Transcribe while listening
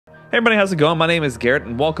Hey everybody, how's it going? My name is Garrett,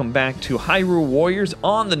 and welcome back to Hyrule Warriors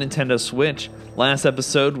on the Nintendo Switch. Last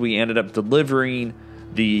episode, we ended up delivering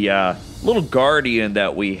the little guardian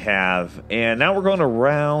that we have, and now we're going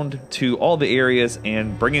around to all the areas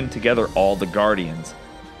and bringing together all the guardians.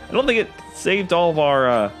 I don't think it saved all of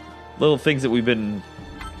our little things that we've been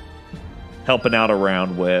helping out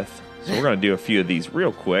around with, so we're going to do a few of these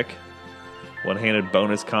real quick. One-handed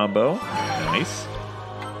bonus combo. Nice.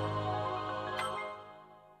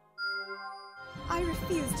 I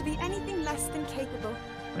refuse to be anything less than capable.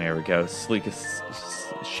 There we go.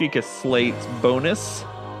 Sheikah Slate's bonus.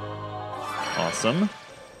 Awesome.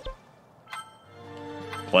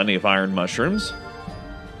 Plenty of iron mushrooms.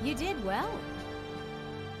 You did well.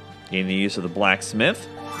 Gain the use of the blacksmith.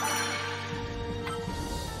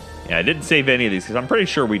 Yeah, I didn't save any of these because I'm pretty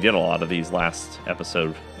sure we did a lot of these last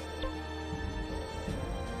episode.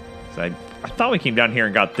 So I thought we came down here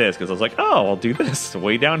and got this because I was like, oh, I'll do this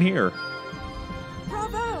way down here.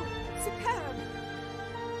 Bravo! Superb!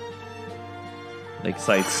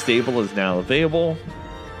 Lakeside Stable is now available.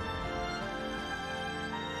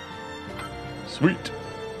 Sweet.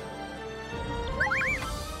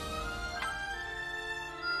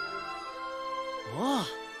 Whoa.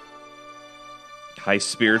 High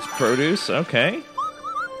Spirits Produce, okay.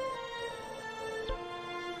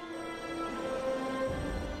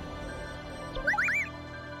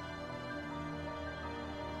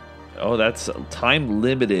 Oh, that's time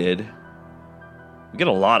limited. We get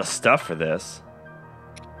a lot of stuff for this.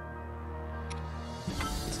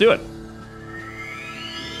 Let's do it.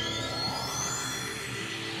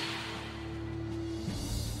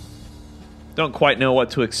 Don't quite know what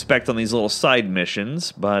to expect on these little side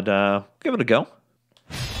missions, but give it a go.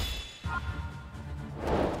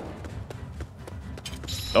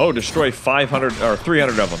 Oh, destroy 500 or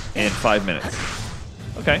 300 of them in 5 minutes.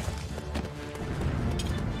 Okay.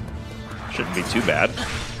 Shouldn't be too bad.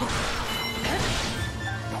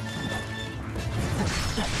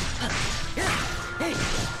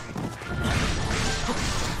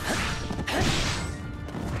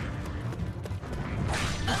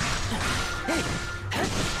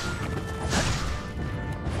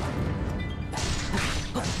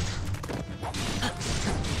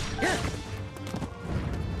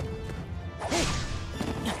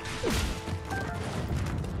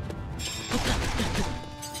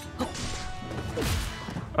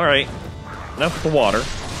 All right, enough with the water.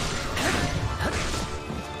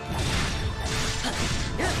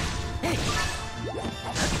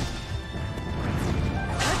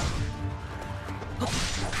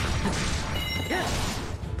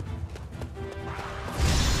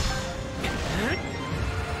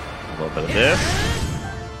 A little bit of this.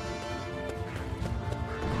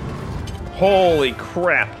 Holy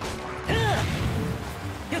crap.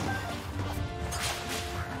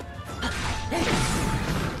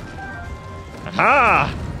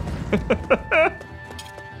 Aha!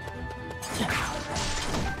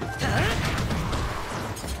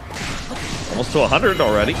 Almost to 100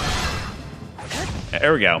 already.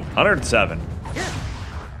 There we go. 107.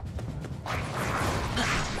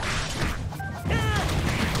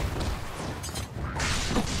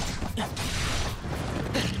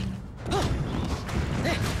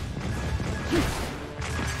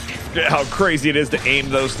 Look at how crazy it is to aim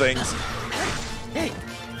those things.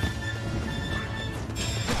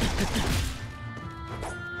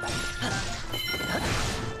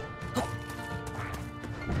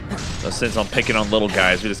 So since I'm picking on little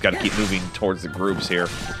guys, we just got to keep moving towards the groups here.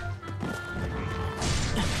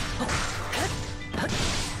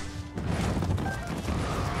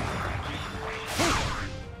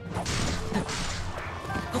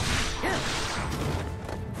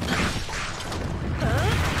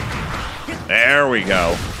 There we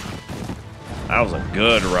go. That was a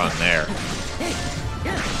good run there.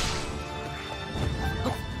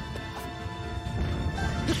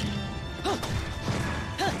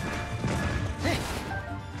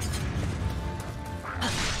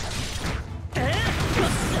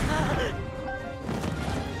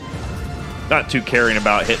 Not too caring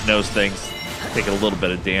about hitting those things. Take a little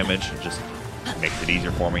bit of damage and just makes it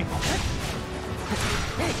easier for me.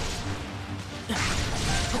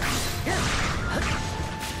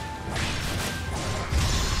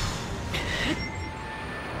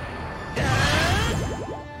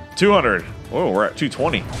 $200. Oh, we're at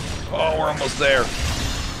 220. Oh, we're almost there.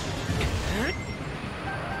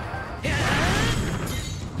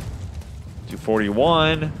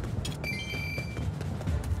 $241.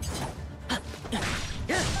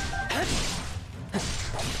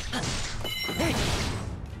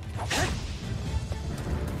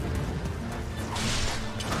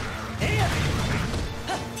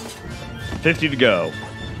 50 to go.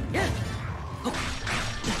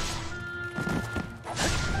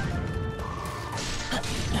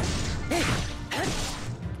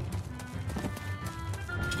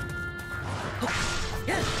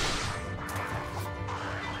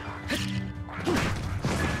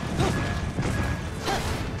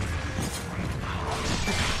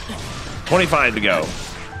 $25 to go.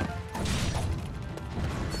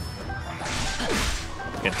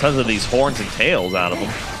 Get tons of these horns and tails out of them.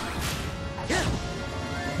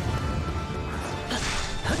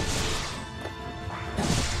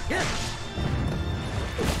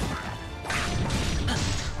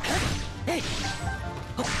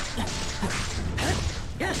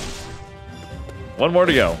 One more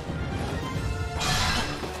to go.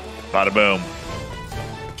 Bada boom.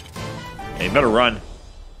 Hey, you better run.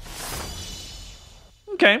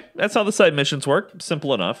 Okay, that's how the side missions work.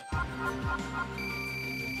 Simple enough.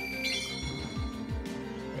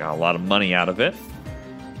 Got a lot of money out of it.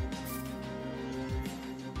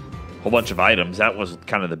 Whole bunch of items. That was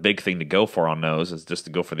kind of the big thing to go for on those, is just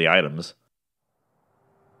to go for the items.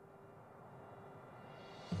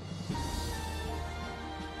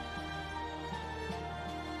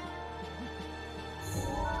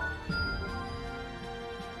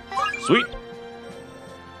 Sweet.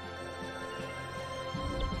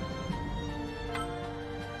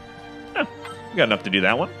 Yeah, we got enough to do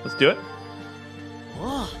that one. Let's do it.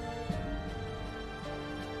 Whoa.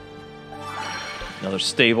 Another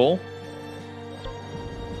stable.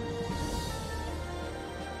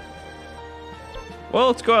 Well,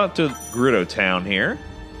 let's go out to Gerudo Town here.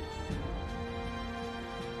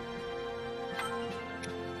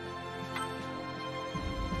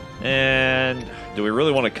 And do we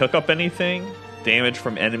really want to cook up anything? Damage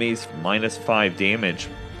from enemies, -5 damage.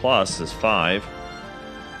 Plus is 5.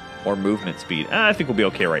 Or movement speed. I think we'll be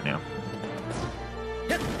okay right now.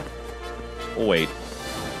 We'll wait.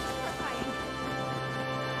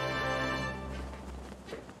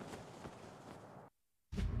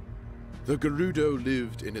 The Gerudo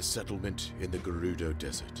lived in a settlement in the Gerudo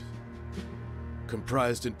Desert.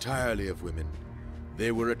 Comprised entirely of women,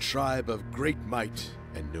 they were a tribe of great might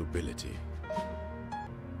and nobility.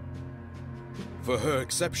 For her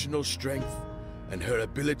exceptional strength and her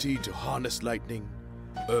ability to harness lightning,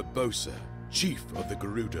 Urbosa, chief of the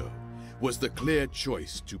Gerudo, was the clear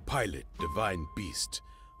choice to pilot divine beast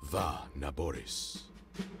Va Naboris.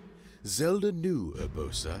 Zelda knew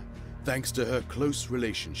Urbosa thanks to her close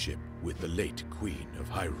relationship with the late Queen of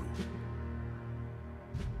Hyrule.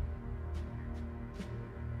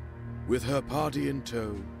 With her party in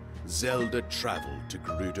tow, Zelda traveled to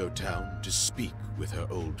Gerudo Town to speak with her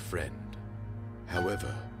old friend.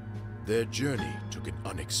 However, their journey took an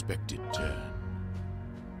unexpected turn.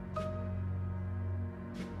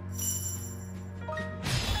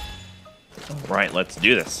 All right, let's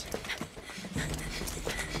do this.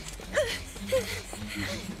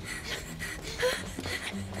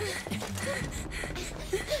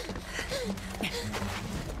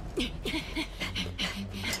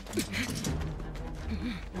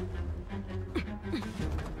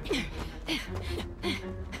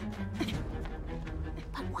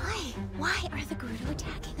 But why? Why are the Gerudo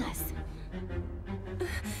attacking us?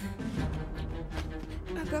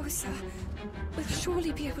 Urbosa will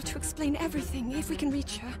surely be able to explain everything if we can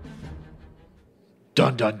reach her.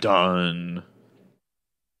 Dun dun dun.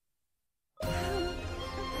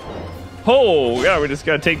 Oh, yeah, we just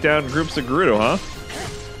gotta take down groups of Gerudo, huh?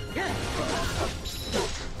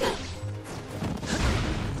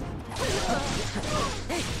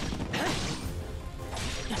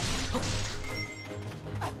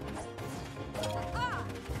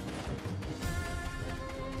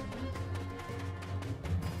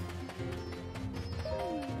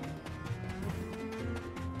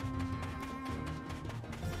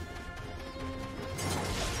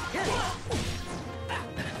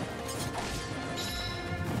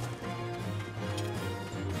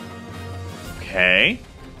 Okay.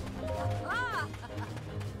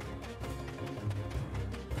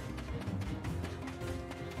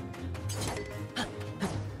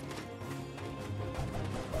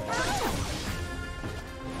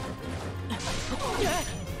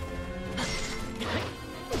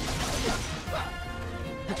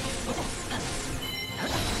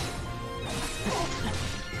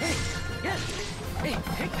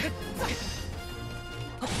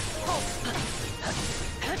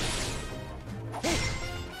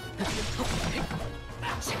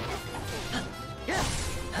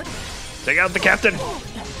 Take out the captain.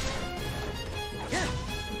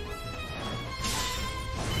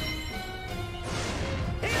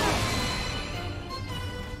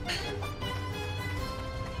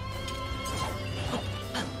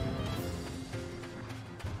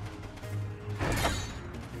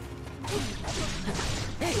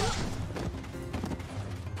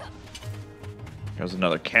 There's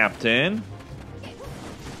another captain.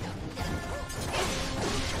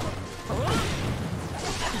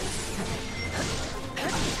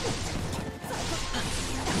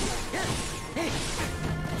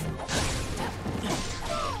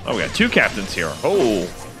 Oh, we got 2 captains here. Oh.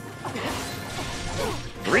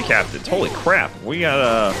 3 captains. Holy crap. We got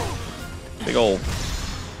a big old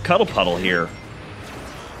cuddle puddle here.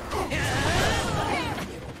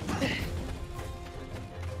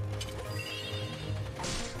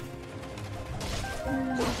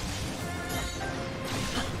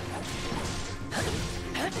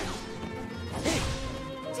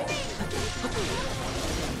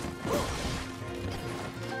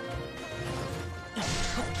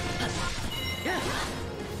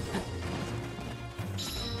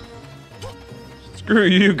 Screw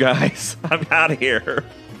you guys. I'm out of here.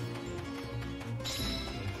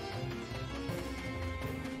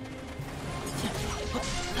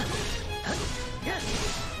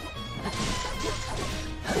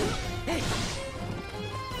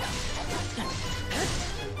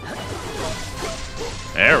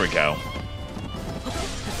 There we go.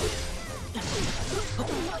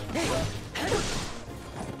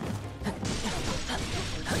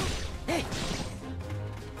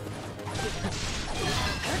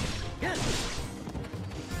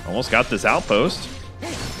 Almost got this outpost.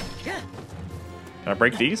 Can I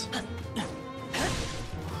break these?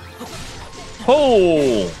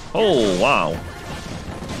 Oh! Oh, wow.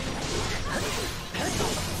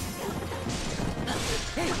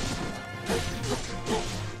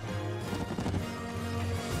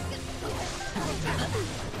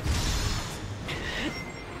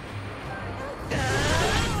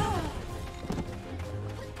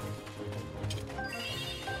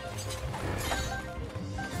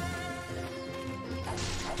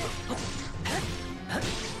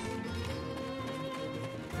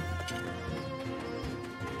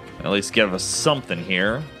 At least give us something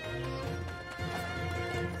here.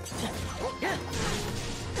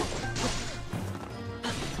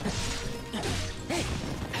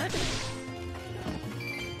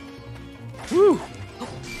 Whew.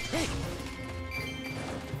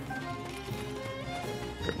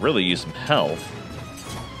 Could really use some health.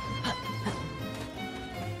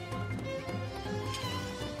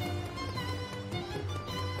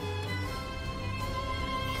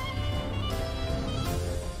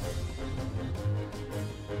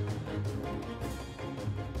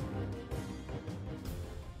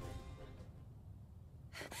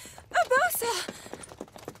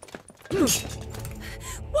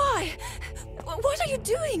 Why? What are you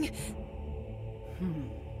doing?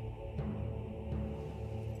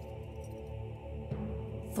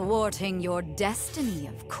 Thwarting your destiny,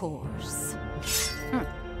 of course.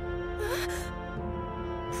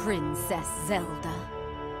 Princess Zelda.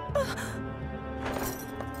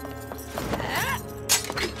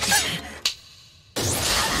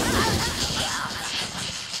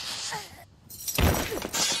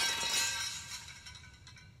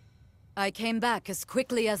 I came back as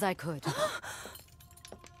quickly as I could.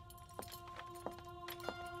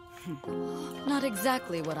 Not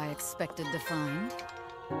exactly what I expected to find.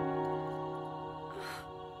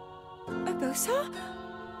 Urbosa?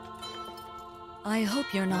 I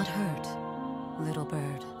hope you're not hurt, little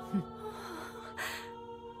bird.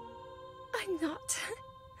 I'm not.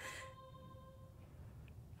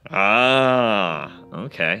 Ah,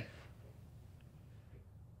 okay.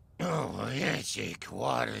 Oh, yes,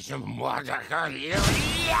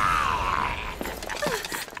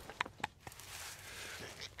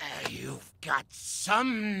 you've got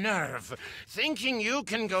some nerve, thinking you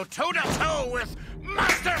can go toe-to-toe with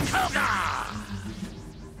Master Koga!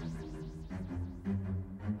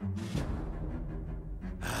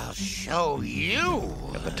 I'll show you!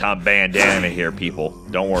 Got the top bandana here, people.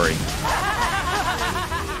 Don't worry.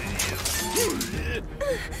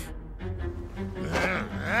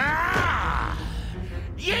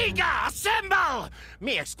 Yiga, assemble!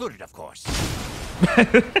 Me excluded, of course.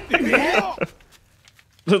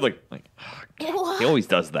 like he always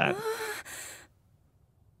does that.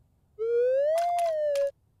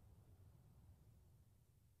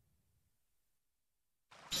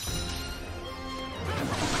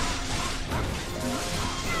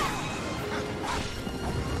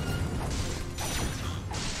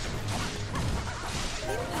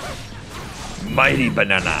 Mighty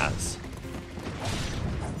bananas.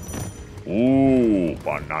 Ooh,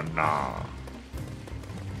 banana.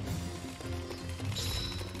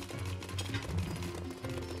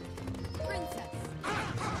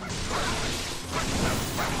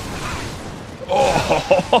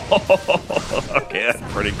 Oh, okay,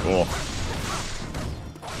 that's pretty cool.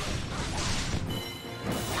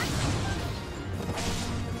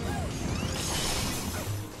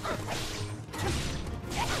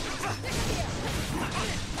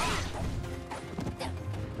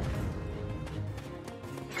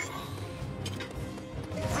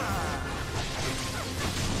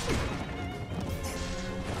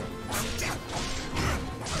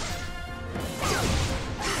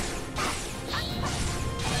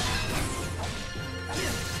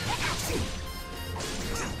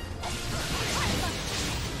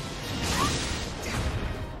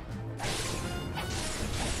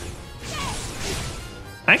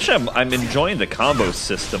 Actually, I'm enjoying the combo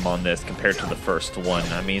system on this compared to the first one.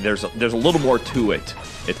 I mean, there's a little more to it.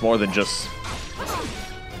 It's more than just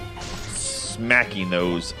smacking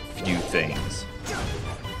those few things.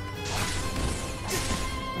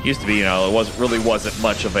 Used to be, you know, it wasn't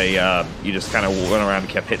much of a, you just kind of went around and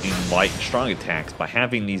kept hitting light and strong attacks. By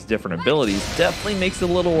having these different abilities definitely makes it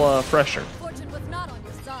a little fresher. Fortune was not on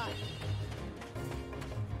your side.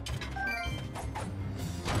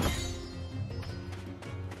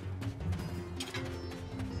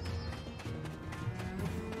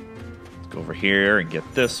 Let's go over here and get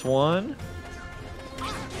this one.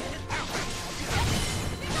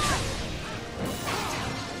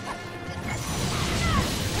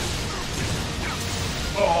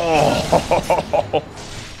 Oh,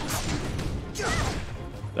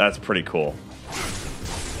 that's pretty cool.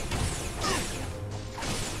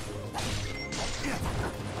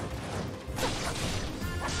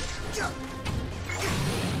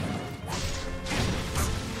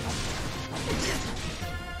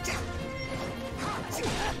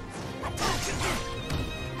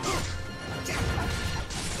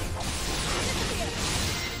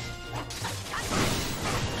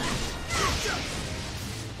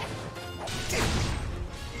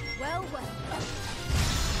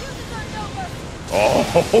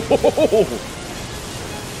 Oh,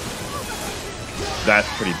 that's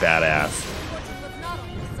pretty badass.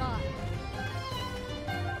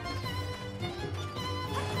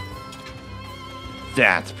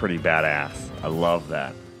 That's pretty badass. I love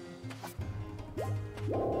that.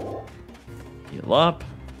 Heal up.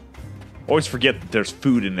 Always forget that there's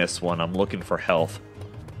food in this one. I'm looking for health.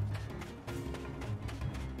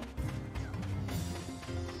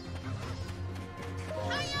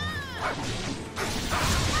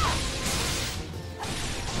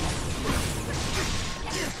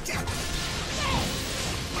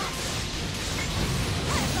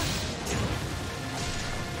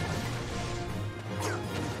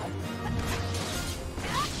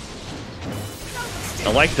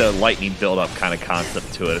 I like the lightning build-up kind of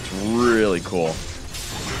concept to it. It's really cool.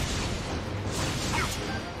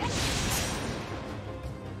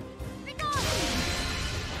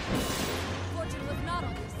 Fortune was not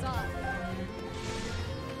on your side.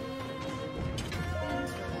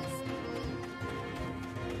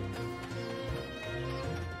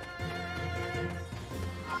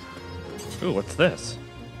 Ooh, what's this?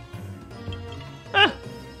 Ah!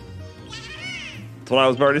 That's what I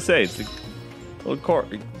was about to say. It's a little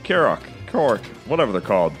Korok, whatever they're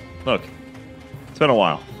called. Look, it's been a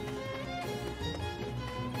while.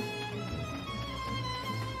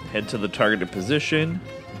 Head to the targeted position.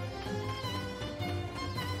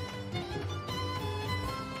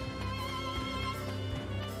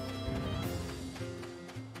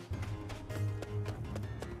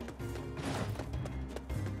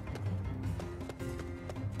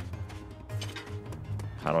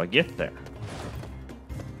 How do I get there?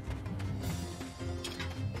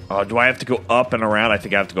 Oh, do I have to go up and around? I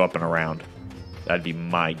think I have to go up and around. That'd be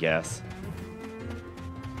my guess.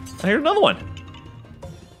 I hear another one.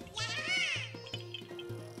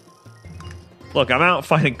 Look, I'm out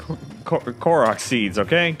finding Korok seeds,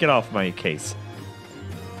 okay? Get off my case.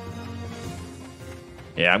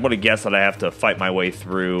 Yeah, I'm going to guess that I have to fight my way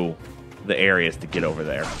through the areas to get over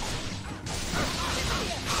there.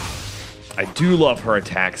 I do love her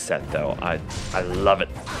attack set, though. I love it.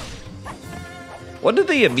 What do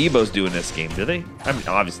the amiibos do in this game? Do they? I mean,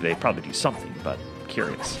 obviously they probably do something, but I'm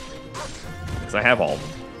curious. Because I have all of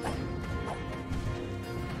them.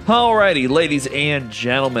 Alrighty, ladies and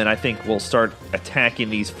gentlemen, I think we'll start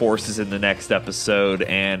attacking these forces in the next episode,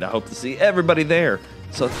 and I hope to see everybody there.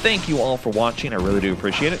 So thank you all for watching. I really do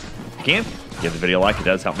appreciate it. If you can, give the video a like. It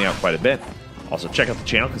does help me out quite a bit. Also, check out the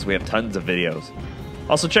channel because we have tons of videos.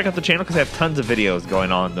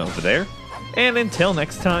 Going on over there. And until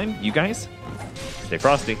next time, you guys, stay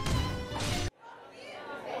frosty.